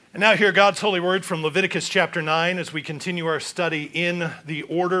And now hear God's holy word from Leviticus chapter 9 as we continue our study in the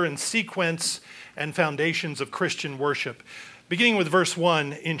order and sequence and foundations of Christian worship. Beginning with verse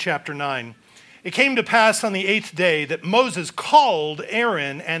 1 in chapter 9. It came to pass on the 8th day that Moses called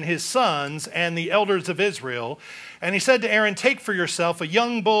Aaron and his sons and the elders of Israel. And he said to Aaron, "Take for yourself a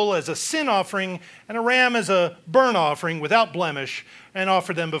young bull as a sin offering and a ram as a burnt offering without blemish, and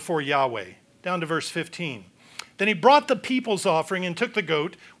offer them before Yahweh." Down to verse 15. Then he brought the people's offering and took the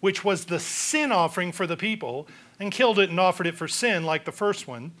goat, which was the sin offering for the people, and killed it and offered it for sin like the first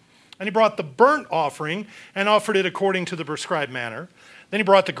one. And he brought the burnt offering and offered it according to the prescribed manner. Then he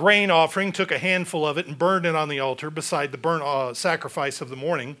brought the grain offering, took a handful of it, and burned it on the altar beside the burnt sacrifice of the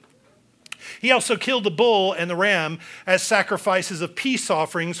morning. He also killed the bull and the ram as sacrifices of peace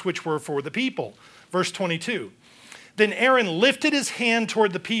offerings, which were for the people. Verse 22. Then Aaron lifted his hand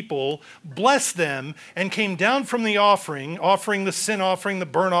toward the people, blessed them, and came down from the offering the sin offering, the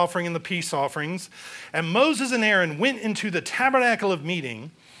burnt offering, and the peace offerings. And Moses and Aaron went into the tabernacle of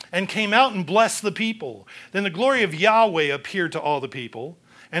meeting and came out and blessed the people. Then the glory of Yahweh appeared to all the people,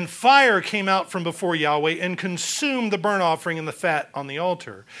 and fire came out from before Yahweh and consumed the burnt offering and the fat on the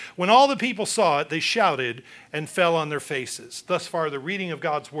altar. When all the people saw it, they shouted and fell on their faces. Thus far, the reading of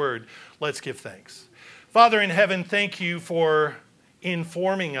God's word. Let's give thanks. Father in heaven, thank you for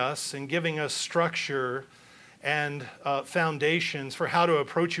informing us and giving us structure and foundations for how to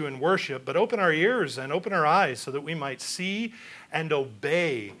approach you in worship, but open our ears and open our eyes so that we might see and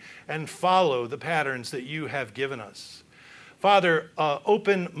obey and follow the patterns that you have given us. Father,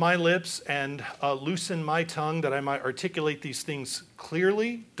 open my lips and loosen my tongue that I might articulate these things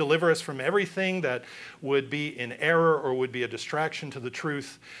clearly. Deliver us from everything that would be in error or would be a distraction to the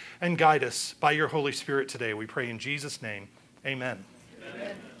truth. And guide us by your Holy Spirit today. We pray in Jesus' name. Amen.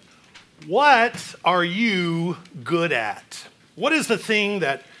 Amen. What are you good at? What is the thing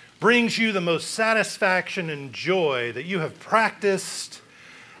that brings you the most satisfaction and joy that you have practiced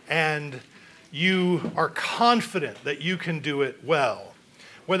and you are confident that you can do it well?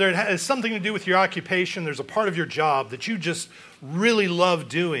 Whether it has something to do with your occupation, there's a part of your job that you just really love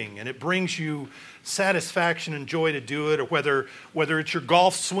doing and it brings you satisfaction and joy to do it, or whether it's your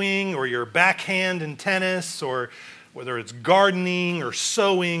golf swing or your backhand in tennis, or whether it's gardening or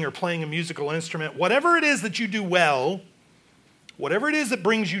sewing or playing a musical instrument, whatever it is that you do well, whatever it is that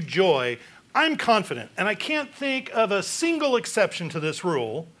brings you joy, I'm confident, and I can't think of a single exception to this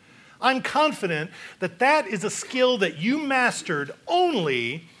rule, I'm confident that that is a skill that you mastered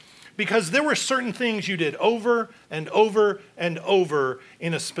only because there were certain things you did over and over and over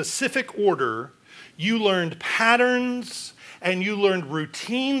in a specific order. You learned patterns and you learned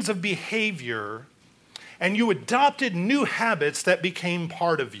routines of behavior and you adopted new habits that became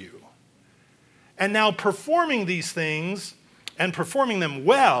part of you. And now performing these things and performing them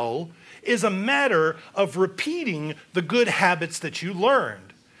well is a matter of repeating the good habits that you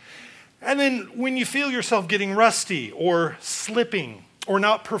learned. And then when you feel yourself getting rusty or slipping or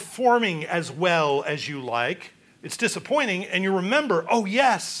not performing as well as you like, it's disappointing and you remember, oh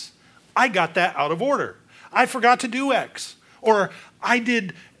yes, I got that out of order. I forgot to do X. Or I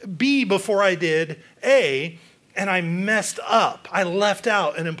did B before I did A, and I messed up. I left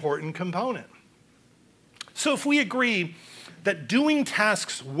out an important component. So if we agree that doing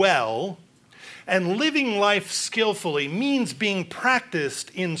tasks well and living life skillfully means being practiced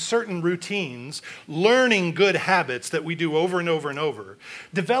in certain routines, learning good habits that we do over and over and over,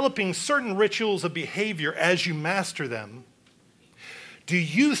 developing certain rituals of behavior as you master them, do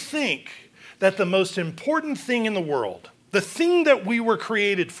you think that the most important thing in the world, the thing that we were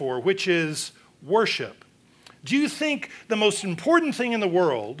created for, which is worship, do you think the most important thing in the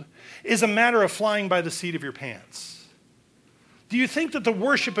world is a matter of flying by the seat of your pants? Do you think that the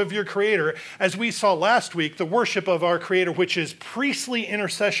worship of your Creator, as we saw last week, the worship of our Creator, which is priestly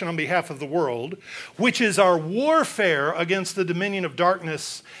intercession on behalf of the world, which is our warfare against the dominion of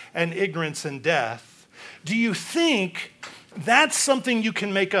darkness and ignorance and death, do you think that's something you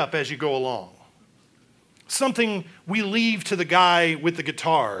can make up as you go along? Something we leave to the guy with the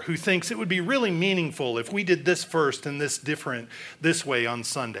guitar who thinks it would be really meaningful if we did this first and this different this way on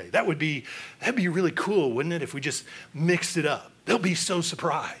Sunday. That'd be really cool, wouldn't it, if we just mixed it up? They'll be so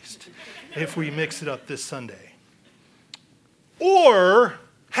surprised if we mix it up this Sunday. Or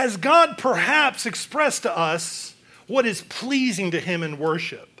has God perhaps expressed to us what is pleasing to him in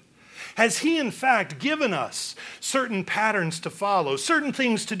worship? Has he, in fact, given us certain patterns to follow, certain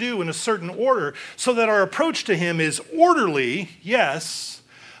things to do in a certain order, so that our approach to him is orderly, yes,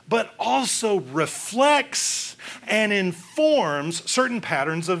 but also reflects and informs certain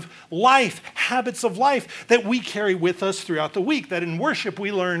patterns of life, habits of life that we carry with us throughout the week. That in worship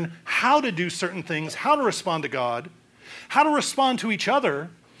we learn how to do certain things, how to respond to God, how to respond to each other,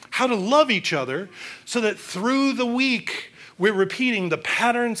 how to love each other, so that through the week we're repeating the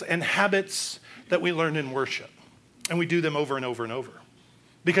patterns and habits that we learned in worship. And we do them over and over and over,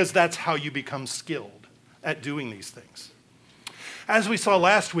 because that's how you become skilled at doing these things. As we saw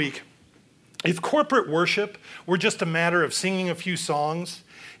last week, if corporate worship were just a matter of singing a few songs,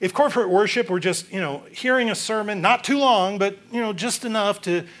 if corporate worship were just, hearing a sermon, not too long, but, just enough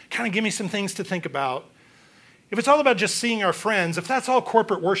to kind of give me some things to think about, if it's all about just seeing our friends, if that's all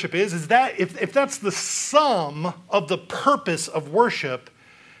corporate worship is that if that's the sum of the purpose of worship,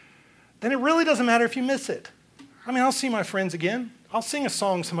 then it really doesn't matter if you miss it. I'll see my friends again. I'll sing a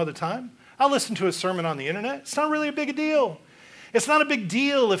song some other time. I'll listen to a sermon on the internet. It's not really a big deal. It's not a big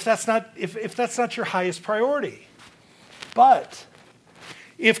deal if that's not your highest priority. But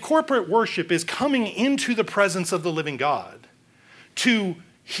if corporate worship is coming into the presence of the living God to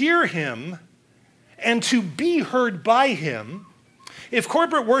hear him and to be heard by him, if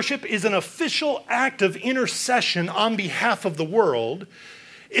corporate worship is an official act of intercession on behalf of the world,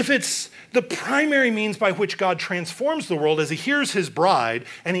 if it's the primary means by which God transforms the world as he hears his bride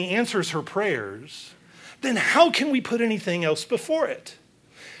and he answers her prayers, then how can we put anything else before it?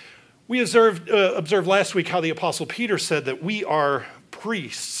 We observed last week how the Apostle Peter said that we are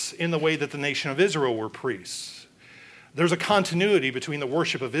priests in the way that the nation of Israel were priests. There's a continuity between the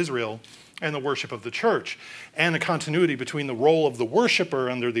worship of Israel and the worship of the church, and a continuity between the role of the worshiper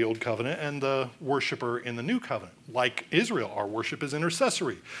under the Old Covenant and the worshiper in the New Covenant. Like Israel, our worship is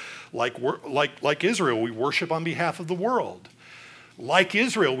intercessory. Like Israel, we worship on behalf of the world. Like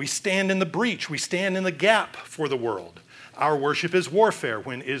Israel, we stand in the breach, we stand in the gap for the world. Our worship is warfare.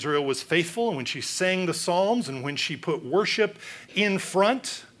 When Israel was faithful and when she sang the Psalms and when she put worship in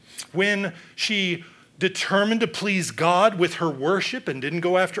front, when she determined to please God with her worship and didn't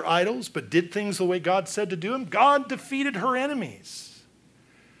go after idols, but did things the way God said to do them, God defeated her enemies.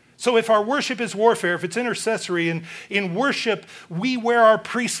 So if our worship is warfare, if it's intercessory, and in worship we wear our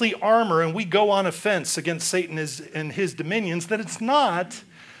priestly armor and we go on offense against Satan and his dominions, then it's not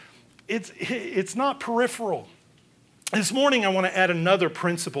peripheral. This morning I want to add another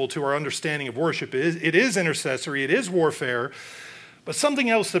principle to our understanding of worship. It is intercessory, it is warfare, but something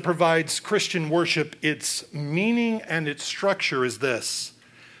else that provides Christian worship its meaning and its structure is this: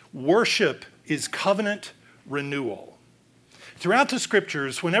 worship is covenant renewal. Throughout the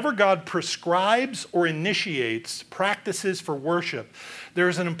scriptures, whenever God prescribes or initiates practices for worship,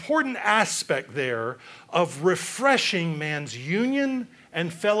 there's an important aspect there of refreshing man's union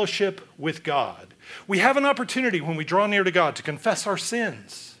and fellowship with God. We have an opportunity when we draw near to God to confess our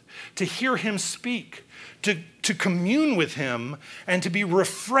sins, to hear him speak, to commune with him, and to be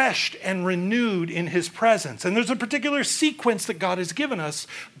refreshed and renewed in his presence. And there's a particular sequence that God has given us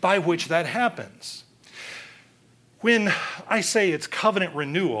by which that happens. When I say it's covenant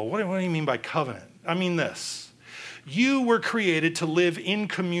renewal, what do you mean by covenant? I mean this: you were created to live in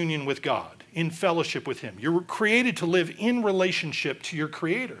communion with God, in fellowship with him. You were created to live in relationship to your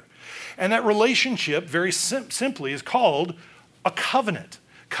Creator. And that relationship, very simply, is called a covenant.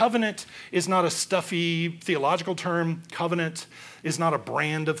 Covenant is not a stuffy theological term. Covenant is not a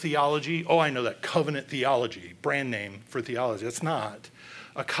brand of theology. Oh, I know that, covenant theology, brand name for theology. That's not.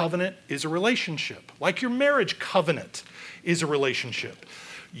 A covenant is a relationship, like your marriage covenant is a relationship.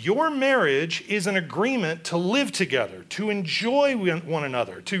 Your marriage is an agreement to live together, to enjoy one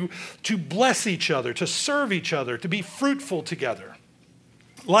another, to bless each other, to serve each other, to be fruitful together.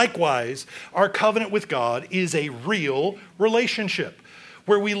 Likewise, our covenant with God is a real relationship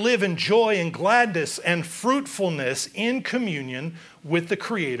where we live in joy and gladness and fruitfulness in communion with the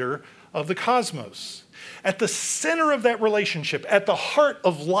Creator of the cosmos. At the center of that relationship, at the heart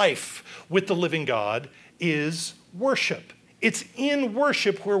of life with the living God, is worship. It's in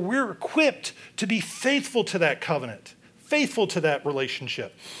worship where we're equipped to be faithful to that covenant, faithful to that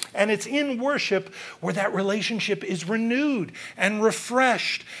relationship. And it's in worship where that relationship is renewed and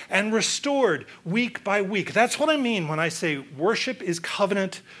refreshed and restored week by week. That's what I mean when I say worship is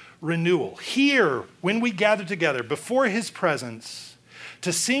covenant renewal. Here, when we gather together before his presence,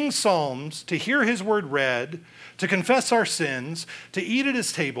 to sing psalms, to hear his word read, to confess our sins, to eat at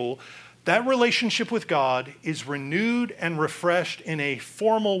his table, that relationship with God is renewed and refreshed in a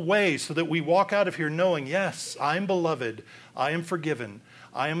formal way so that we walk out of here knowing, yes, I am beloved, I am forgiven,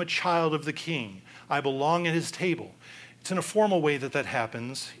 I am a child of the King, I belong at his table. It's in a formal way that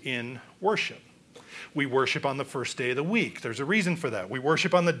happens in worship. We worship on the first day of the week. There's a reason for that. We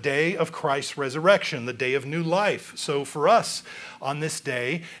worship on the day of Christ's resurrection, the day of new life. So for us, on this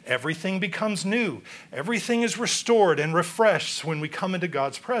day, everything becomes new. Everything is restored and refreshed when we come into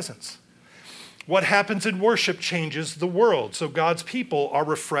God's presence. What happens in worship changes the world. So God's people are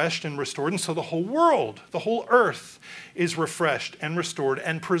refreshed and restored, and so the whole world, the whole earth is refreshed and restored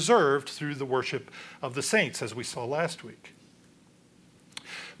and preserved through the worship of the saints, as we saw last week.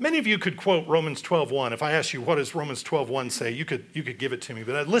 Many of you could quote Romans 12:1. If I asked you, what does Romans 12:1 say? You could give it to me,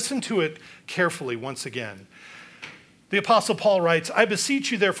 but I'd listen to it carefully once again. The Apostle Paul writes, "I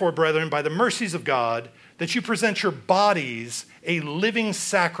beseech you therefore, brethren, by the mercies of God, that you present your bodies a living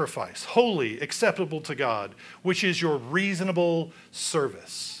sacrifice, holy, acceptable to God, which is your reasonable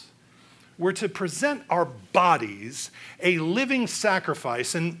service." We're to present our bodies a living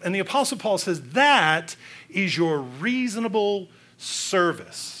sacrifice, and the Apostle Paul says that is your reasonable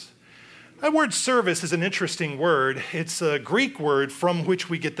service. That word service is an interesting word. It's a Greek word from which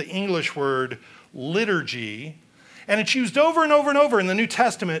we get the English word liturgy. And it's used over and over and over in the New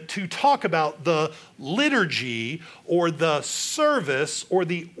Testament to talk about the liturgy or the service or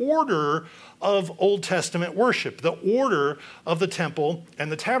the order of Old Testament worship, the order of the temple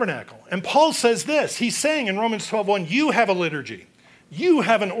and the tabernacle. And Paul says this. He's saying in Romans 12:1, you have a liturgy. You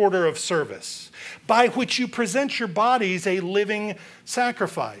have an order of service by which you present your bodies a living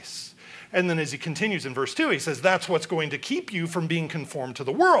sacrifice. And then as he continues in verse 2, he says, that's what's going to keep you from being conformed to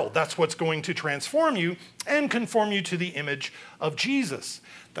the world. That's what's going to transform you and conform you to the image of Jesus.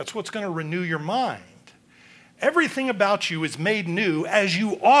 That's what's going to renew your mind. Everything about you is made new as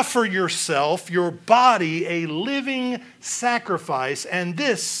you offer yourself, your body, a living sacrifice. And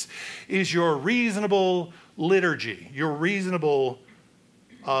this is your reasonable liturgy, your reasonable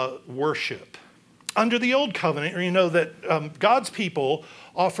worship. Under the Old Covenant, you know that God's people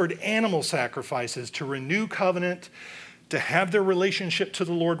offered animal sacrifices to renew covenant, to have their relationship to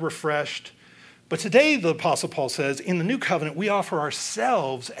the Lord refreshed. But today, the Apostle Paul says, in the New Covenant, we offer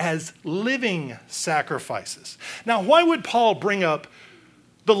ourselves as living sacrifices. Now, why would Paul bring up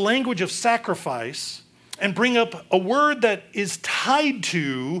the language of sacrifice and bring up a word that is tied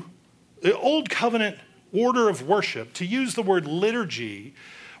to the Old Covenant order of worship, to use the word liturgy?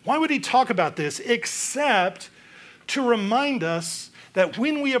 Why would he talk about this except to remind us that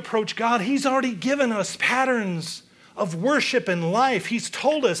when we approach God, he's already given us patterns of worship and life. He's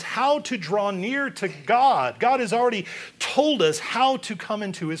told us how to draw near to God. God has already told us how to come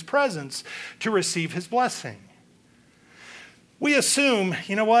into his presence to receive his blessing. We assume,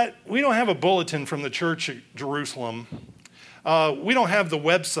 you know what? We don't have a bulletin from the church at Jerusalem. We don't have the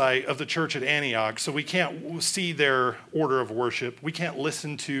website of the church at Antioch, so we can't see their order of worship. We can't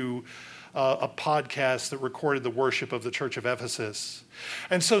listen to a podcast that recorded the worship of the church of Ephesus.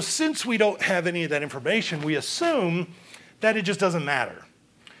 And so since we don't have any of that information, we assume that it just doesn't matter.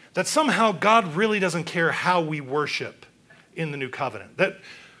 That somehow God really doesn't care how we worship in the new covenant. That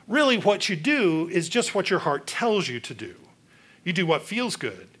really what you do is just what your heart tells you to do. You do what feels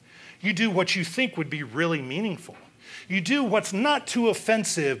good. You do what you think would be really meaningful. You do what's not too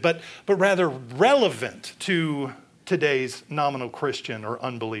offensive, but rather relevant to today's nominal Christian or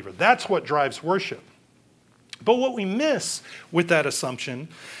unbeliever. That's what drives worship. But what we miss with that assumption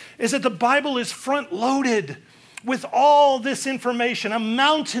is that the Bible is front-loaded with all this information, a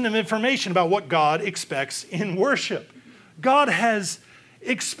mountain of information about what God expects in worship. God has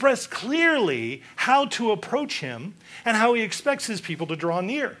expressed clearly how to approach him and how he expects his people to draw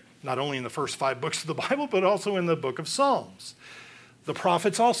near, not only in the first 5 books of the Bible, but also in the book of Psalms. The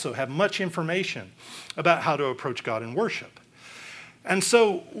prophets also have much information about how to approach God in worship. And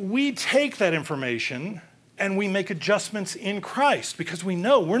so we take that information and we make adjustments in Christ because we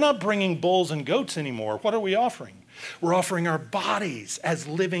know we're not bringing bulls and goats anymore. What are we offering? We're offering our bodies as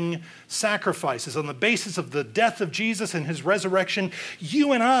living sacrifices. On the basis of the death of Jesus and his resurrection,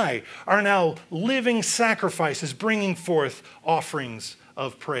 you and I are now living sacrifices, bringing forth offerings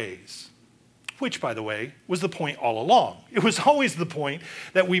of praise. Which, by the way, was the point all along. It was always the point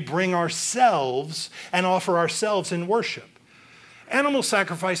that we bring ourselves and offer ourselves in worship. Animal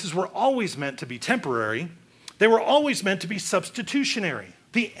sacrifices were always meant to be temporary. They were always meant to be substitutionary.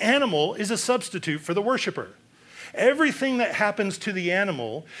 The animal is a substitute for the worshiper. Everything that happens to the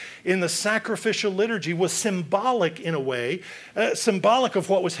animal in the sacrificial liturgy was symbolic in a way, symbolic of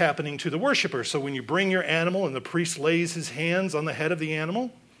what was happening to the worshiper. So when you bring your animal and the priest lays his hands on the head of the animal,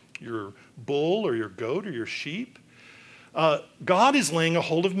 your bull or your goat or your sheep, God is laying a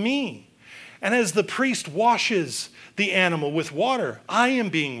hold of me. And as the priest washes the animal with water, I am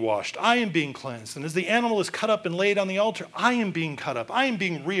being washed, I am being cleansed. And as the animal is cut up and laid on the altar, I am being cut up, I am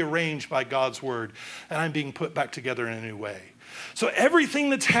being rearranged by God's word, and I'm being put back together in a new way. So everything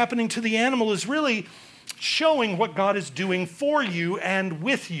that's happening to the animal is really showing what God is doing for you and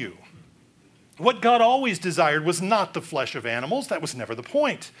with you. What God always desired was not the flesh of animals. That was never the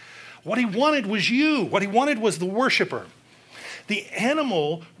point. What he wanted was you. What he wanted was the worshiper. The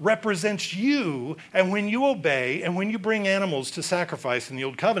animal represents you, and when you obey and when you bring animals to sacrifice in the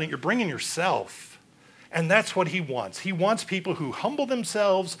Old Covenant, you're bringing yourself. And that's what he wants. He wants people who humble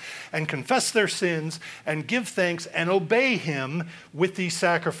themselves and confess their sins and give thanks and obey him with these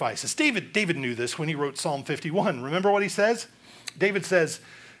sacrifices. David knew this when he wrote Psalm 51. Remember what he says? David says,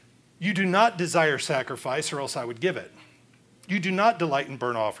 "You do not desire sacrifice, or else I would give it. You do not delight in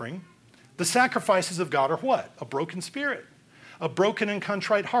burnt offering." The sacrifices of God are what? A broken spirit, a broken and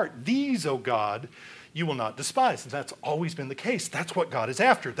contrite heart. These, O God, you will not despise. And that's always been the case. That's what God is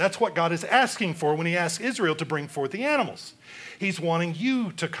after. That's what God is asking for when he asks Israel to bring forth the animals. He's wanting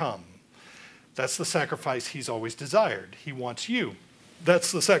you to come. That's the sacrifice he's always desired. He wants you.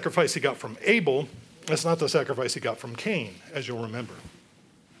 That's the sacrifice he got from Abel. That's not the sacrifice he got from Cain, as you'll remember.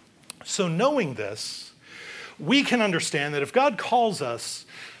 So knowing this, we can understand that if God calls us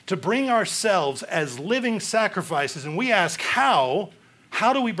to bring ourselves as living sacrifices, and we ask how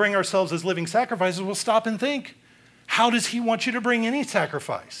do we bring ourselves as living sacrifices? We'll stop and think. How does he want you to bring any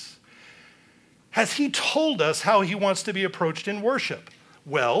sacrifice? Has he told us how he wants to be approached in worship?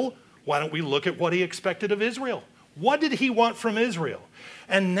 Well, why don't we look at what he expected of Israel? What did he want from Israel?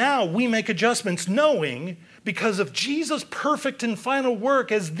 And now we make adjustments knowing because of Jesus' perfect and final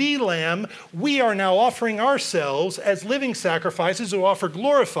work as the Lamb, we are now offering ourselves as living sacrifices who offer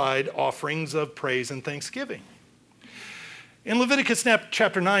glorified offerings of praise and thanksgiving. In Leviticus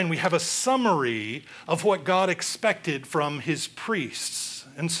chapter 9, we have a summary of what God expected from his priests.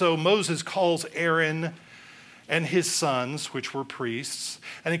 And so Moses calls Aaron and his sons, which were priests,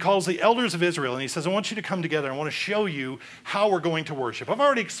 and he calls the elders of Israel, and he says, I want you to come together. I want to show you how we're going to worship. I've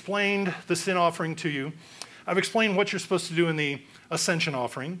already explained the sin offering to you. I've explained what you're supposed to do in the ascension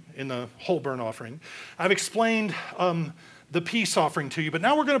offering, in the whole burnt offering. I've explained the peace offering to you, but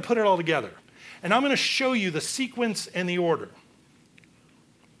now we're going to put it all together. And I'm going to show you the sequence and the order.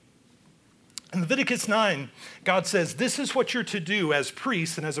 In Leviticus 9, God says, this is what you're to do as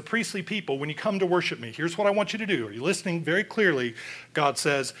priests and as a priestly people when you come to worship me. Here's what I want you to do. Are you listening very clearly? God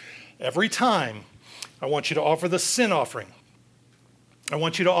says, every time I want you to offer the sin offering. I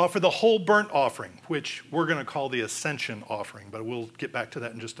want you to offer the whole burnt offering, which we're going to call the ascension offering, but we'll get back to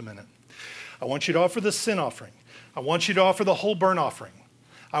that in just a minute. I want you to offer the sin offering. I want you to offer the whole burnt offering.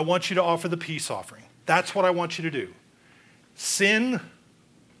 I want you to offer the peace offering. That's what I want you to do. Sin,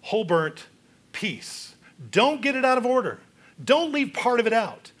 whole burnt, peace. Don't get it out of order. Don't leave part of it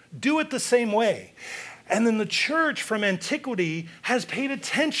out. Do it the same way. And then the church from antiquity has paid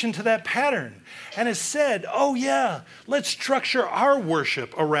attention to that pattern and has said, oh yeah, let's structure our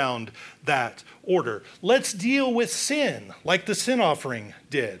worship around that order. Let's deal with sin like the sin offering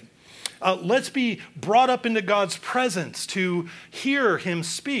did. Let's be brought up into God's presence to hear him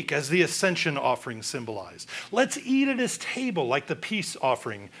speak as the ascension offering symbolized. Let's eat at his table like the peace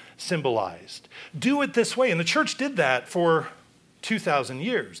offering symbolized. Do it this way. And the church did that for 2,000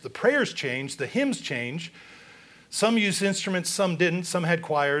 years. The prayers changed, the hymns changed. Some used instruments, some didn't. Some had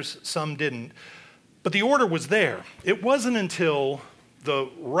choirs, some didn't. But the order was there. It wasn't until the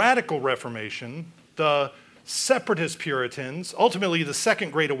radical Reformation, the separatist Puritans, ultimately the Second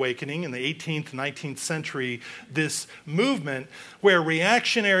Great Awakening in the 18th, 19th century, this movement where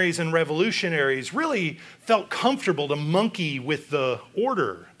reactionaries and revolutionaries really felt comfortable to monkey with the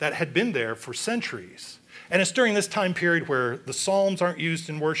order that had been there for centuries. And it's during this time period where the Psalms aren't used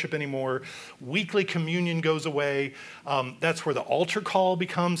in worship anymore, weekly communion goes away. That's where the altar call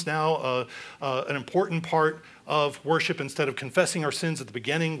becomes now an important part of worship. Instead of confessing our sins at the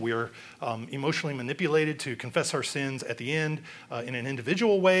beginning, we're emotionally manipulated to confess our sins at the end in an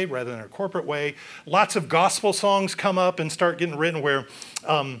individual way rather than a corporate way. Lots of gospel songs come up and start getting written where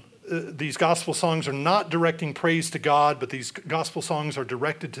these gospel songs are not directing praise to God, but these gospel songs are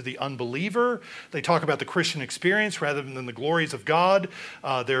directed to the unbeliever. They talk about the Christian experience rather than the glories of God.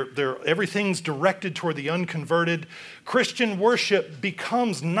 Everything's directed toward the unconverted. Christian worship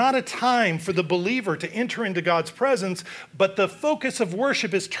becomes not a time for the believer to enter into God's presence, but the focus of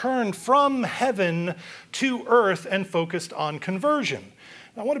worship is turned from heaven to earth and focused on conversion.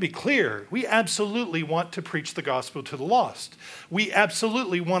 I want to be clear. We absolutely want to preach the gospel to the lost. We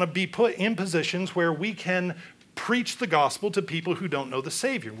absolutely want to be put in positions where we can preach the gospel to people who don't know the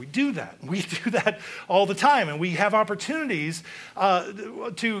Savior. We do that. We do that all the time. And we have opportunities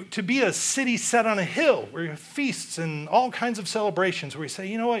to be a city set on a hill where you have feasts and all kinds of celebrations where we say,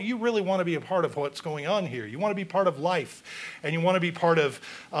 you know what, you really want to be a part of what's going on here. You want to be part of life, and you want to be part of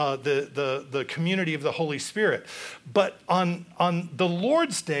the community of the Holy Spirit. But on the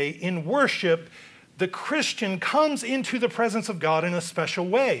Lord's Day in worship, the Christian comes into the presence of God in a special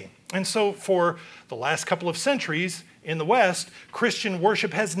way. And so for the last couple of centuries in the West, Christian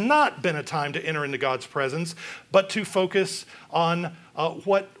worship has not been a time to enter into God's presence, but to focus on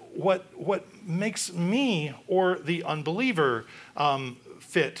what makes me or the unbeliever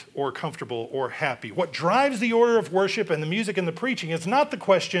fit or comfortable or happy. What drives the order of worship and the music and the preaching is not the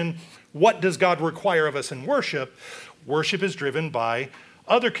question, what does God require of us in worship? Worship is driven by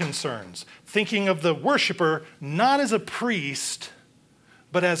other concerns, thinking of the worshiper not as a priest,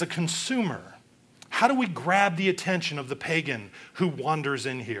 but as a consumer. How do we grab the attention of the pagan who wanders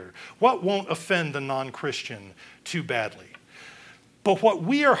in here? What won't offend the non-Christian too badly? But what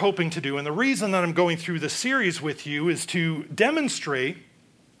we are hoping to do, and the reason that I'm going through this series with you, is to demonstrate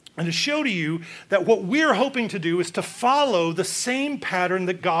and to show to you that what we're hoping to do is to follow the same pattern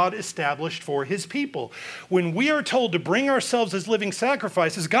that God established for his people. When we are told to bring ourselves as living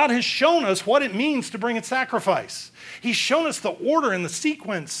sacrifices, God has shown us what it means to bring a sacrifice. He's shown us the order and the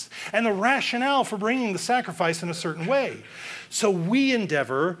sequence and the rationale for bringing the sacrifice in a certain way. So we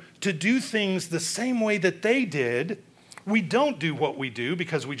endeavor to do things the same way that they did. We don't do what we do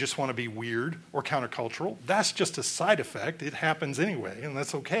because we just want to be weird or countercultural. That's just a side effect. It happens anyway, and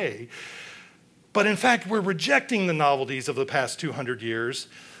that's okay. But in fact, we're rejecting the novelties of the past 200 years,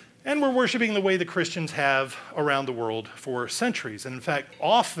 and we're worshiping the way the Christians have around the world for centuries. And in fact,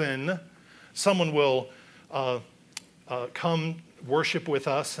 often someone will come worship with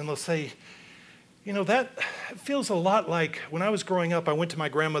us, and they'll say, you know, that feels a lot like when I was growing up, I went to my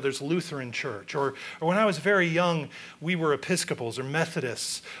grandmother's Lutheran church, or when I was very young, we were Episcopals or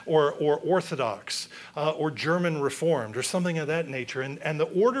Methodists or Orthodox or German Reformed or something of that nature. And the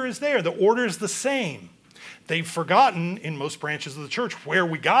order is there. The order is the same. They've forgotten in most branches of the church where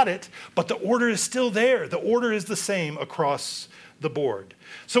we got it, but the order is still there. The order is the same across the board.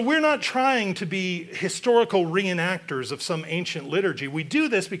 So we're not trying to be historical reenactors of some ancient liturgy. We do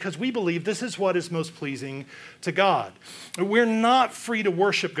this because we believe this is what is most pleasing to God. We're not free to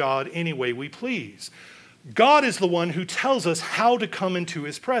worship God any way we please. God is the one who tells us how to come into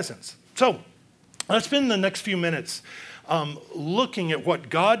his presence. So let's spend the next few minutes looking at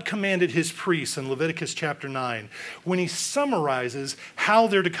what God commanded his priests in Leviticus chapter 9 when he summarizes how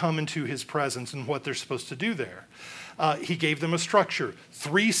they're to come into his presence and what they're supposed to do there. He gave them a structure.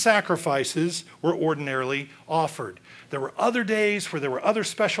 3 sacrifices were ordinarily offered. There were other days where there were other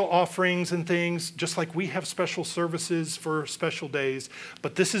special offerings and things, just like we have special services for special days,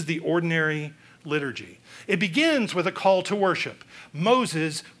 but this is the ordinary liturgy. It begins with a call to worship.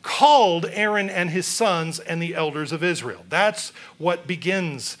 Moses called Aaron and his sons and the elders of Israel. That's what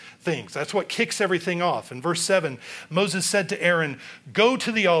begins things. That's what kicks everything off. In verse 7, Moses said to Aaron, "Go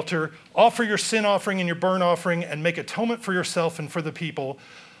to the altar, offer your sin offering and your burnt offering, and make atonement for yourself and for the people.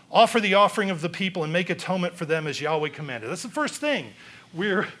 Offer the offering of the people and make atonement for them as Yahweh commanded." That's the first thing.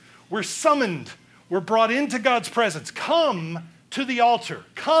 We're summoned. We're brought into God's presence. Come to the altar.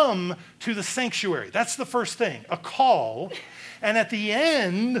 Come to the sanctuary. That's the first thing, a call. And at the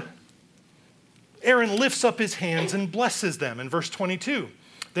end, Aaron lifts up his hands and blesses them in verse 22.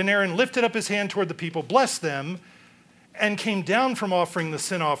 Then Aaron lifted up his hand toward the people, blessed them, and came down from offering the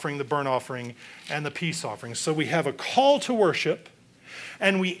sin offering, the burnt offering, and the peace offering. So we have a call to worship,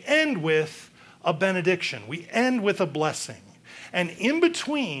 and we end with a benediction. We end with a blessing. And in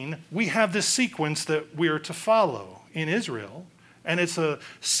between, we have this sequence that we're to follow in Israel. And it's a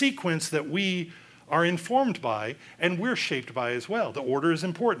sequence that we are informed by and we're shaped by as well. The order is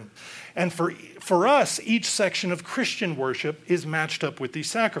important. And for us, each section of Christian worship is matched up with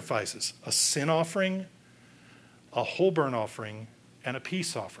these sacrifices: a sin offering, a whole burnt offering, and a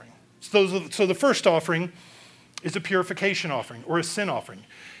peace offering. So the first offering is a purification offering or a sin offering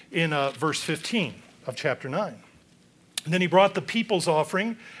in verse 15 of chapter 9. And then he brought the people's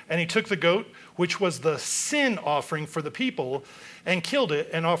offering, and he took the goat, which was the sin offering for the people, and killed it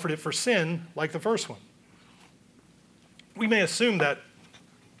and offered it for sin like the first one. We may assume that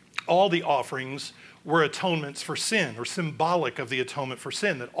all the offerings were atonements for sin, or symbolic of the atonement for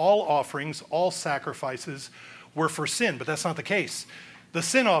sin, that all offerings, all sacrifices were for sin, but that's not the case. The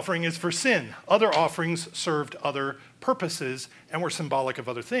sin offering is for sin. Other offerings served other purposes and were symbolic of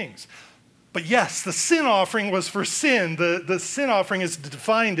other things. But yes, the sin offering was for sin. The sin offering is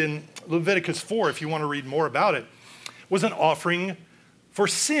defined in Leviticus 4, if you want to read more about it, was an offering for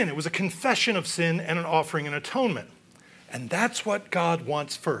sin. It was a confession of sin and an offering and atonement. And that's what God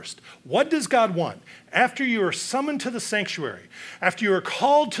wants first. What does God want? After you are summoned to the sanctuary, after you are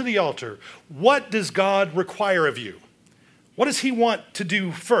called to the altar, what does God require of you? What does he want to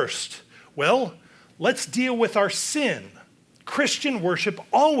do first? Well, let's deal with our sin. Christian worship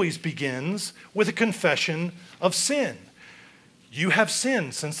always begins with a confession of sin. You have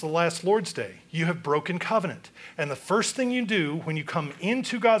sinned since the last Lord's Day. You have broken covenant. And the first thing you do when you come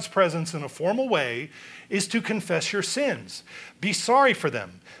into God's presence in a formal way is to confess your sins. Be sorry for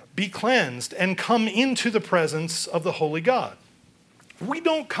them. Be cleansed and come into the presence of the holy God. We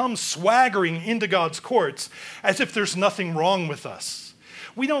don't come swaggering into God's courts as if there's nothing wrong with us.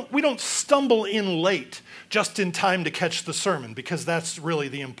 We don't stumble in late just in time to catch the sermon, because that's really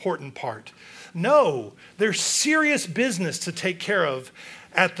the important part. No, there's serious business to take care of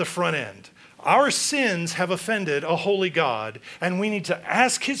at the front end. Our sins have offended a holy God, and we need to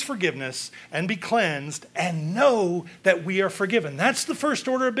ask his forgiveness and be cleansed and know that we are forgiven. That's the first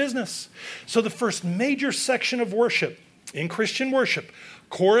order of business. So the first major section of worship in Christian worship,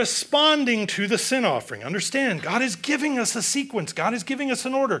 corresponding to the sin offering. Understand, God is giving us a sequence. God is giving us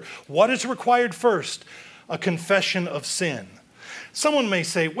an order. What is required first? A confession of sin. Someone may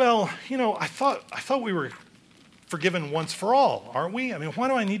say, well, I thought we were forgiven once for all, aren't we? I mean, why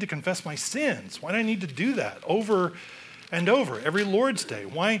do I need to confess my sins? Why do I need to do that over and over every Lord's Day?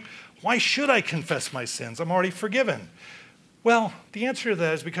 Why should I confess my sins? I'm already forgiven. Well, the answer to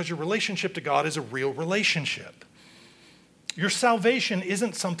that is because your relationship to God is a real relationship. Your salvation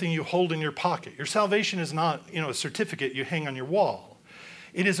isn't something you hold in your pocket. Your salvation is not, a certificate you hang on your wall.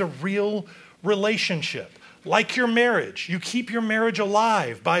 It is a real relationship. Like your marriage, you keep your marriage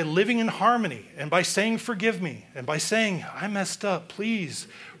alive by living in harmony and by saying, forgive me, and by saying, I messed up, please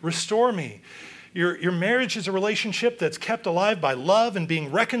restore me. Your marriage is a relationship that's kept alive by love and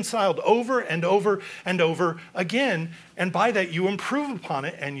being reconciled over and over and over again. And by that, you improve upon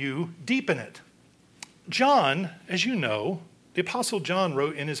it and you deepen it. John, as you know, the Apostle John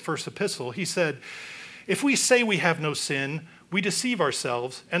wrote in his first epistle, he said, if we say we have no sin, we deceive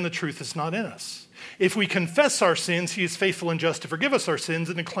ourselves and the truth is not in us. If we confess our sins, he is faithful and just to forgive us our sins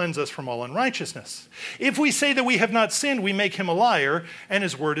and to cleanse us from all unrighteousness. If we say that we have not sinned, we make him a liar and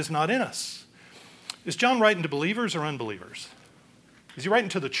his word is not in us. Is John writing to believers or unbelievers? Is he writing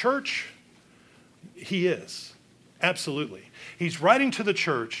to the church? He is. Absolutely. He's writing to the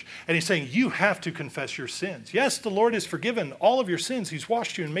church and he's saying, you have to confess your sins. Yes, the Lord has forgiven all of your sins. He's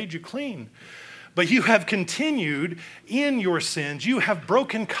washed you and made you clean. But you have continued in your sins. You have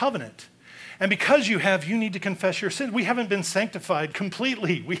broken covenant. And because you need to confess your sins. We haven't been sanctified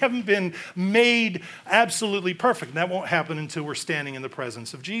completely. We haven't been made absolutely perfect. That won't happen until we're standing in the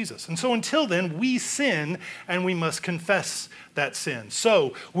presence of Jesus. And so until then, we sin and we must confess that sin.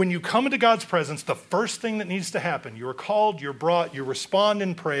 So when you come into God's presence, the first thing that needs to happen, you're called, you're brought, you respond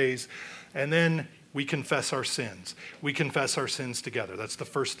in praise, and then we confess our sins. We confess our sins together. That's the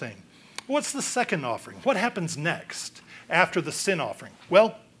first thing. What's the second offering? What happens next after the sin offering?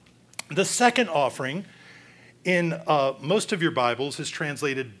 Well, the second offering in most of your Bibles is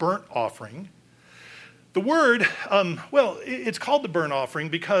translated burnt offering. The word, it's called the burnt offering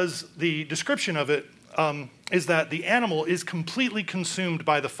because the description of it is that the animal is completely consumed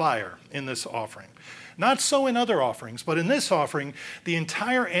by the fire in this offering. Not so in other offerings, but in this offering, the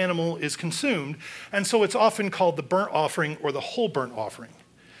entire animal is consumed, and so it's often called the burnt offering or the whole burnt offering.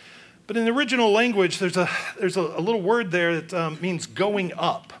 But in the original language, there's a little word there that means going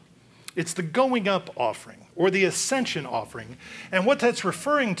up. It's the going up offering or the ascension offering. And what that's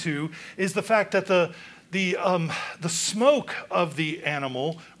referring to is the fact that the smoke of the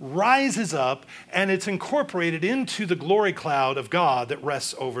animal rises up and it's incorporated into the glory cloud of God that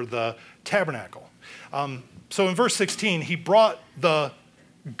rests over the tabernacle. So in verse 16, he brought the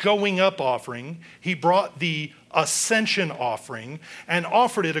going up offering, he brought the ascension offering, and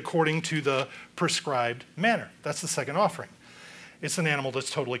offered it according to the prescribed manner. That's the second offering. It's an animal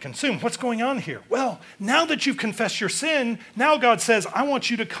that's totally consumed. What's going on here? Well, now that you've confessed your sin, now God says, I want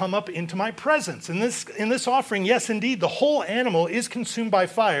you to come up into my presence. In this offering, yes, indeed, the whole animal is consumed by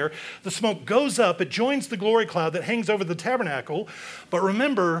fire. The smoke goes up. It joins the glory cloud that hangs over the tabernacle. But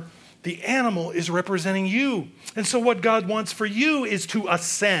remember, the animal is representing you. And so what God wants for you is to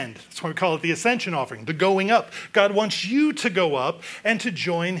ascend. That's why we call it the ascension offering, the going up. God wants you to go up and to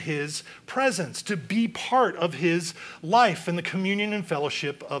join his presence, to be part of his life and the communion and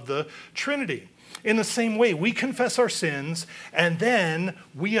fellowship of the Trinity. In the same way, we confess our sins and then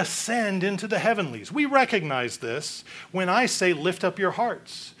we ascend into the heavenlies. We recognize this when I say, lift up your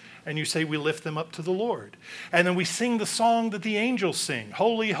hearts. And you say, we lift them up to the Lord. And then we sing the song that the angels sing,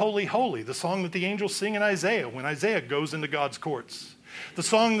 holy, holy, holy, the song that the angels sing in Isaiah when Isaiah goes into God's courts. The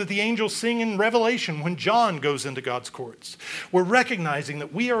song that the angels sing in Revelation when John goes into God's courts. We're recognizing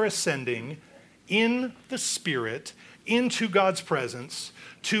that we are ascending in the Spirit into God's presence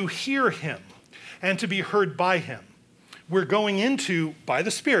to hear him and to be heard by him. We're going into, by the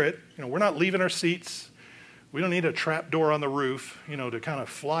Spirit, we're not leaving our seats. We don't need a trap door on the roof, to kind of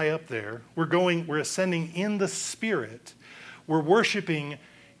fly up there. We're ascending in the Spirit. We're worshiping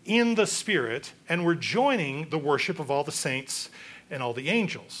in the Spirit, and we're joining the worship of all the saints and all the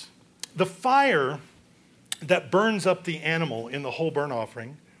angels. The fire that burns up the animal in the whole burnt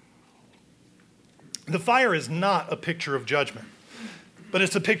offering, the fire is not a picture of judgment, but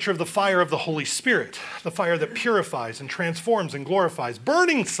it's a picture of the fire of the Holy Spirit, the fire that purifies and transforms and glorifies.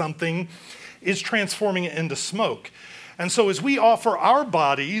 Burning something is transforming it into smoke. And so as we offer our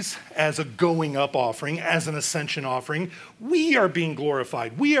bodies as a going up offering, as an ascension offering, we are being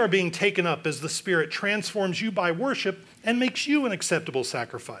glorified. We are being taken up as the Spirit transforms you by worship and makes you an acceptable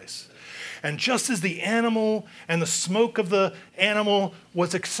sacrifice. And just as the animal and the smoke of the animal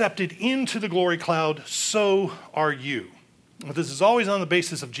was accepted into the glory cloud, so are you. This is always on the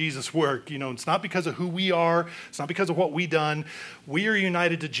basis of Jesus' work. It's not because of who we are. It's not because of what we've done. We are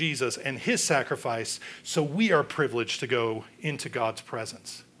united to Jesus and his sacrifice, so we are privileged to go into God's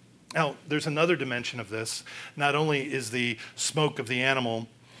presence. Now, there's another dimension of this. Not only is the smoke of the animal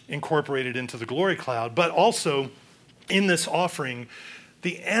incorporated into the glory cloud, but also in this offering,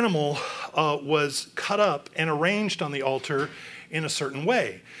 the animal was cut up and arranged on the altar in a certain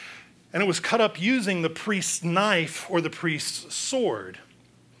way. And it was cut up using the priest's knife or the priest's sword.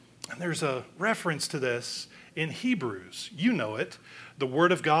 And there's a reference to this in Hebrews. You know it. The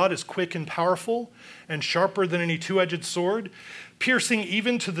word of God is quick and powerful and sharper than any two-edged sword, piercing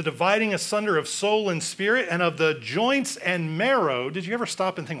even to the dividing asunder of soul and spirit and of the joints and marrow. Did you ever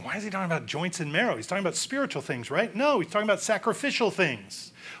stop and think, why is he talking about joints and marrow? He's talking about spiritual things, right? No, he's talking about sacrificial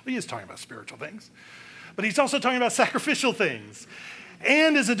things. Well, he is talking about spiritual things, but he's also talking about sacrificial things.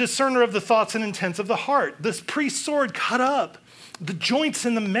 And is a discerner of the thoughts and intents of the heart. This priest's sword cut up the joints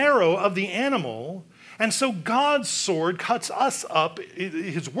and the marrow of the animal. And so God's sword cuts us up,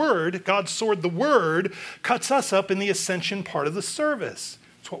 his word, God's sword, the word, cuts us up in the ascension part of the service.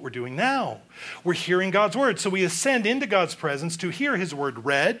 That's what we're doing now. We're hearing God's word. So we ascend into God's presence to hear his word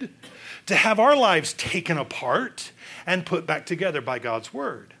read, to have our lives taken apart and put back together by God's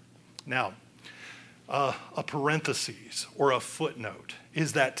word. Now, a parenthesis or a footnote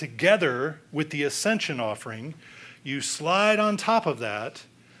is that together with the ascension offering, you slide on top of that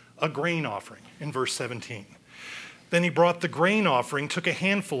a grain offering in verse 17. Then he brought the grain offering, took a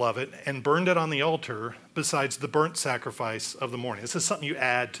handful of it, and burned it on the altar besides the burnt sacrifice of the morning. This is something you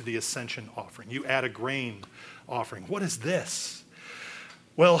add to the ascension offering. You add a grain offering. What is this?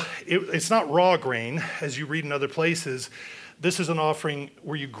 Well, it's not raw grain, as you read in other places. This is an offering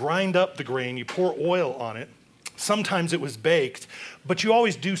where you grind up the grain, you pour oil on it. Sometimes it was baked, but you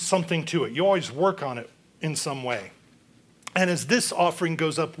always do something to it. You always work on it in some way. And as this offering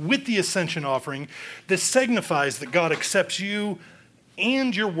goes up with the ascension offering, this signifies that God accepts you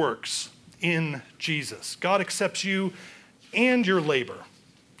and your works in Jesus. God accepts you and your labor.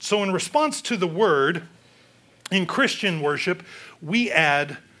 So in response to the word, in Christian worship, we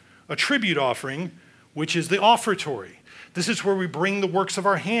add a tribute offering, which is the offertory. This is where we bring the works of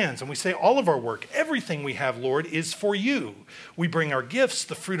our hands and we say all of our work, everything we have, Lord, is for you. We bring our gifts,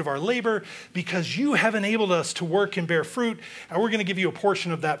 the fruit of our labor, because you have enabled us to work and bear fruit, and we're going to give you a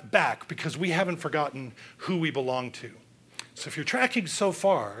portion of that back because we haven't forgotten who we belong to. So if you're tracking so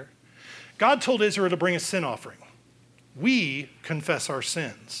far, God told Israel to bring a sin offering. We confess our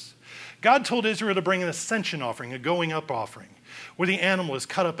sins. God told Israel to bring an ascension offering, a going up offering, where the animal is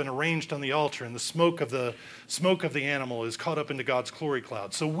cut up and arranged on the altar, and the smoke of the animal is caught up into God's glory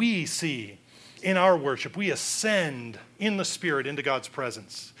cloud. So we see in our worship, we ascend in the Spirit into God's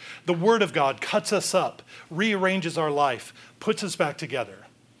presence. The Word of God cuts us up, rearranges our life, puts us back together.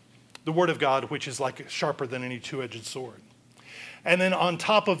 The Word of God, which is like sharper than any two-edged sword. And then on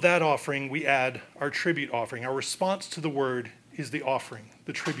top of that offering, we add our tribute offering. Our response to the Word is the offering,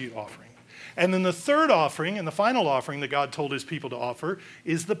 the tribute offering. And then the third offering and the final offering that God told his people to offer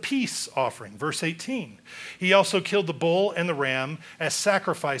is the peace offering. Verse 18. He also killed the bull and the ram as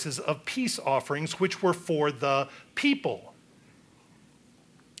sacrifices of peace offerings, which were for the people.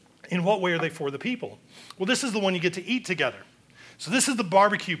 In what way are they for the people? Well, this is the one you get to eat together. So this is the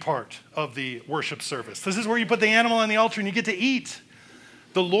barbecue part of the worship service. This is where you put the animal on the altar and you get to eat.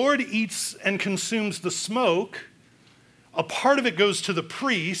 The Lord eats and consumes the smoke. A part of it goes to the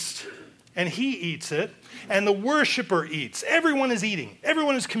priest, and he eats it, and the worshiper eats. Everyone is eating.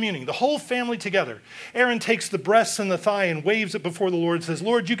 Everyone is communing, the whole family together. Aaron takes the breasts and the thigh and waves it before the Lord and says,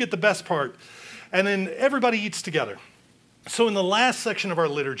 Lord, you get the best part. And then everybody eats together. So in the last section of our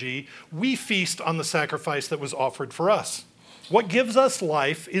liturgy, we feast on the sacrifice that was offered for us. What gives us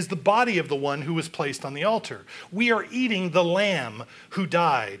life is the body of the one who was placed on the altar. We are eating the Lamb who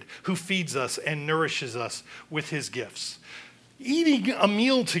died, who feeds us and nourishes us with his gifts. Eating a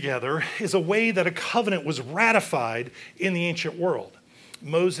meal together is a way that a covenant was ratified in the ancient world.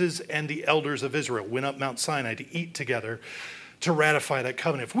 Moses and the elders of Israel went up Mount Sinai to eat together to ratify that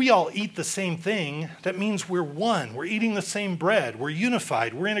covenant. If we all eat the same thing, that means we're one. We're eating the same bread. We're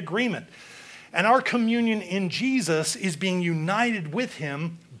unified. We're in agreement. And our communion in Jesus is being united with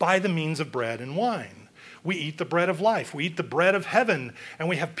him by the means of bread and wine. We eat the bread of life. We eat the bread of heaven, and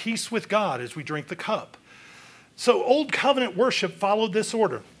we have peace with God as we drink the cup. So Old Covenant worship followed this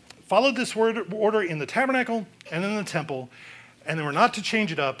order. Followed this order in the tabernacle and in the temple, and they were not to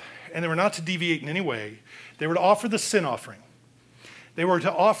change it up, and they were not to deviate in any way. They were to offer the sin offering. They were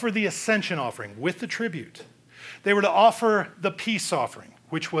to offer the ascension offering with the tribute. They were to offer the peace offering,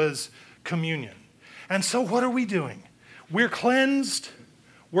 which was communion. And so what are we doing? We're cleansed,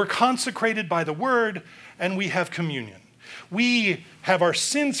 we're consecrated by the word, and we have communion. We have our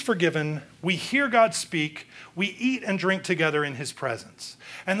sins forgiven, we hear God speak, we eat and drink together in his presence.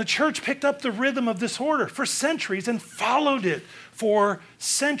 And the church picked up the rhythm of this order for centuries and followed it for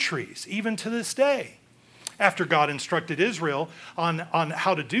centuries, even to this day. After God instructed Israel on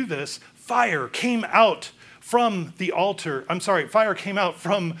how to do this, fire came out from the altar. Fire came out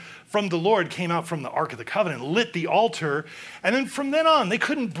from the Lord, came out from the Ark of the Covenant, lit the altar. And then from then on, they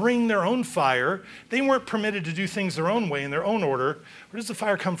couldn't bring their own fire. They weren't permitted to do things their own way in their own order. Where does the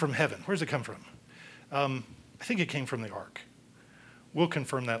fire come from? Heaven. Where does it come from? I think it came from the ark. We'll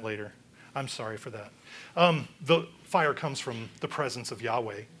confirm that later. I'm sorry for that. The fire comes from the presence of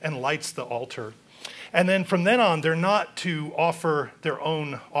Yahweh and lights the altar. And then from then on, they're not to offer their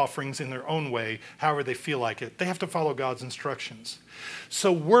own offerings in their own way, however they feel like it. They have to follow God's instructions.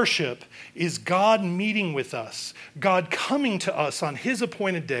 So worship is God meeting with us, God coming to us on his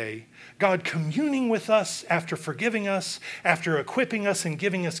appointed day, God communing with us after forgiving us, after equipping us and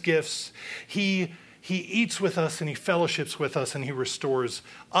giving us gifts. He eats with us and he fellowships with us and he restores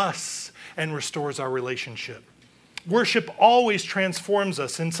us and restores our relationship. Worship always transforms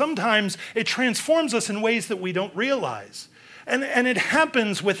us, and sometimes it transforms us in ways that we don't realize. And it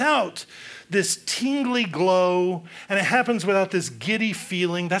happens without this tingly glow, and it happens without this giddy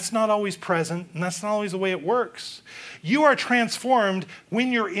feeling. That's not always present, and that's not always the way it works. You are transformed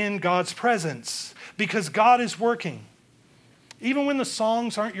when you're in God's presence, because God is working. Even when the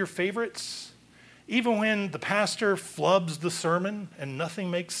songs aren't your favorites, even when the pastor flubs the sermon and nothing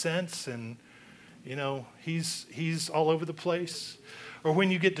makes sense and he's all over the place, or when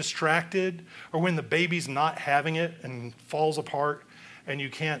you get distracted, or when the baby's not having it and falls apart and you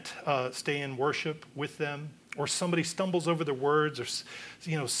can't stay in worship with them, or somebody stumbles over their words, or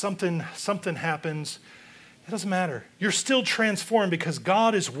something happens. It doesn't matter. You're still transformed because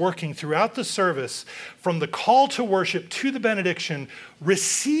God is working throughout the service, from the call to worship to the benediction,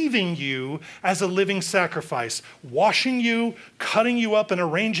 receiving you as a living sacrifice, washing you, cutting you up and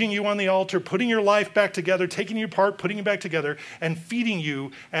arranging you on the altar, putting your life back together, taking you apart, putting you back together, and feeding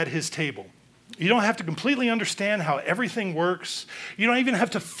you at his table. You don't have to completely understand how everything works. You don't even have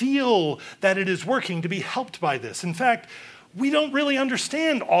to feel that it is working to be helped by this. In fact, we don't really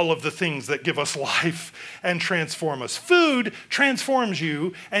understand all of the things that give us life and transform us. Food transforms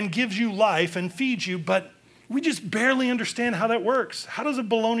you and gives you life and feeds you, but we just barely understand how that works. How does a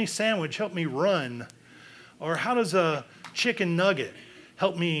bologna sandwich help me run? Or how does a chicken nugget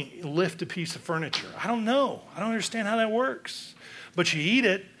help me lift a piece of furniture? I don't know. I don't understand how that works. But you eat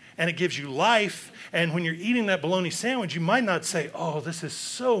it, and it gives you life. And when you're eating that bologna sandwich, you might not say, oh, this is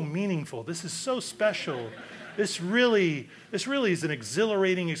so meaningful. This is so special. This really is an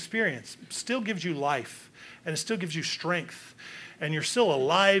exhilarating experience. It still gives you life, and it still gives you strength. And you're still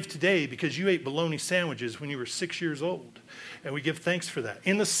alive today because you ate bologna sandwiches when you were 6 years old. And we give thanks for that.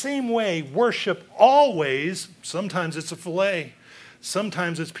 In the same way, worship always, sometimes it's a filet,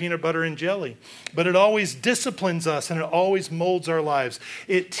 sometimes it's peanut butter and jelly, but it always disciplines us and it always molds our lives.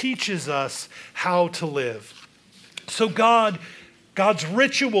 It teaches us how to live. So God God's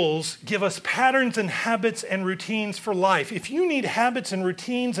rituals give us patterns and habits and routines for life. If you need habits and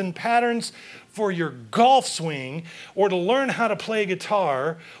routines and patterns for your golf swing, or to learn how to play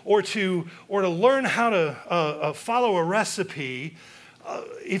guitar, or to learn how to follow a recipe,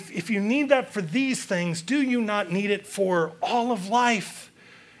 if you need that for these things, do you not need it for all of life?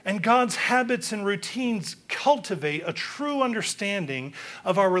 And God's habits and routines cultivate a true understanding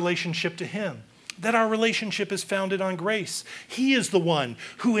of our relationship to Him, that our relationship is founded on grace. He is the one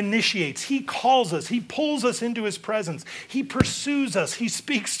who initiates. He calls us. He pulls us into His presence. He pursues us. He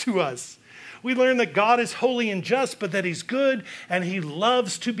speaks to us. We learn that God is holy and just, but that He's good and He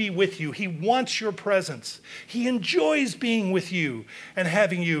loves to be with you. He wants your presence. He enjoys being with you and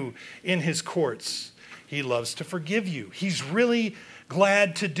having you in His courts. He loves to forgive you. He's really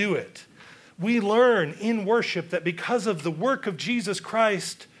glad to do it. We learn in worship that because of the work of Jesus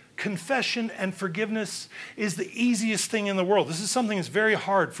Christ, confession and forgiveness is the easiest thing in the world. This is something that's very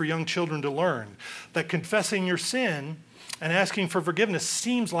hard for young children to learn, that confessing your sin and asking for forgiveness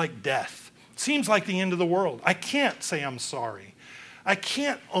seems like death. Seems like the end of the world. I can't say I'm sorry. I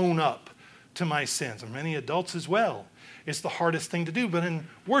can't own up to my sins, and many adults as well. It's the hardest thing to do, but in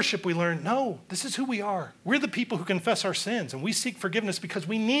worship we learn, no, this is who we are. We're the people who confess our sins, and we seek forgiveness because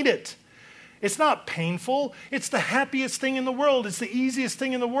we need it. It's not painful. It's the happiest thing in the world. It's the easiest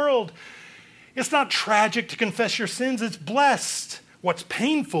thing in the world. It's not tragic to confess your sins. It's blessed. What's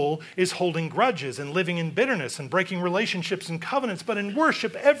painful is holding grudges and living in bitterness and breaking relationships and covenants. But in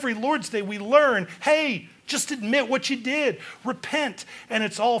worship, every Lord's Day, we learn, hey, just admit what you did. Repent, and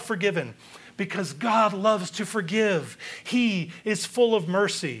it's all forgiven. Because God loves to forgive. He is full of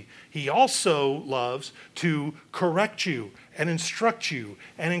mercy. He also loves to correct you and instruct you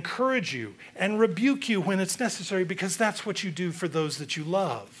and encourage you and rebuke you when it's necessary, because that's what you do for those that you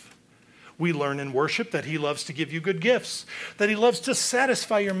love. We learn in worship that He loves to give you good gifts, that He loves to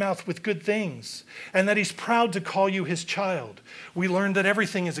satisfy your mouth with good things, and that He's proud to call you His child. We learn that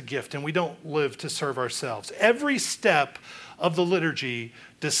everything is a gift and we don't live to serve ourselves. Every step of the liturgy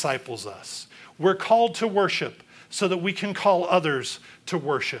disciples us. We're called to worship so that we can call others to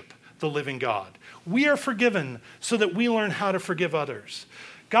worship the living God. We are forgiven so that we learn how to forgive others.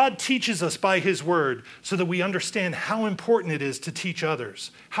 God teaches us by His word so that we understand how important it is to teach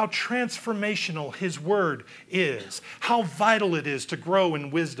others, how transformational His word is, how vital it is to grow in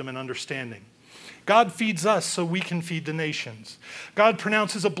wisdom and understanding. God feeds us so we can feed the nations. God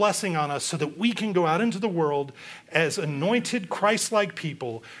pronounces a blessing on us so that we can go out into the world as anointed Christ-like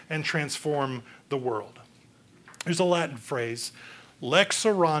people and transform the world. There's a Latin phrase, lex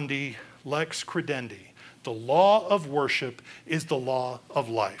orandi, lex credendi. The law of worship is the law of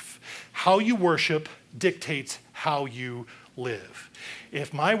life. How you worship dictates how you live.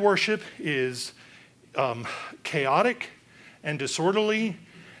 If my worship is chaotic and disorderly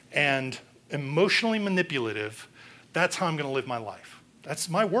and emotionally manipulative, that's how I'm going to live my life. That's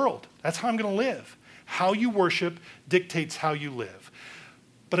my world. That's how I'm going to live. How you worship dictates how you live.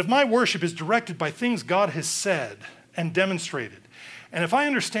 But if my worship is directed by things God has said and demonstrated, and if I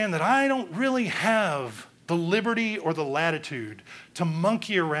understand that I don't really have the liberty or the latitude to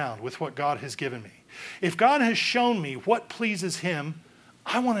monkey around with what God has given me, if God has shown me what pleases Him,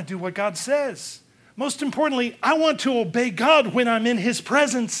 I want to do what God says. Most importantly, I want to obey God when I'm in His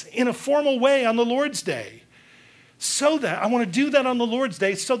presence in a formal way on the Lord's Day. So that I want to do that on the Lord's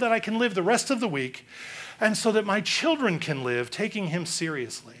Day so that I can live the rest of the week, and so that my children can live taking Him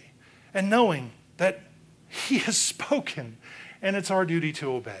seriously and knowing that He has spoken and it's our duty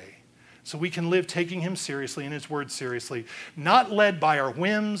to obey. So we can live taking Him seriously and His word seriously, not led by our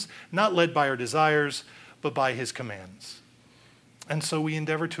whims, not led by our desires, but by His commands. And so we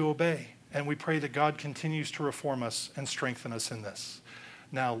endeavor to obey. And we pray that God continues to reform us and strengthen us in this.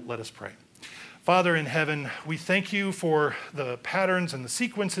 Now, let us pray. Father in heaven, we thank You for the patterns and the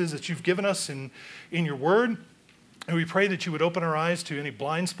sequences that You've given us in Your word. And we pray that You would open our eyes to any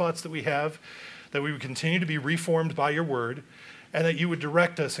blind spots that we have, that we would continue to be reformed by Your word, and that You would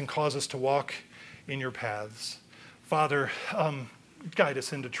direct us and cause us to walk in Your paths. Father, guide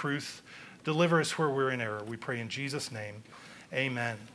us into truth. Deliver us where we're in error. We pray in Jesus' name. Amen.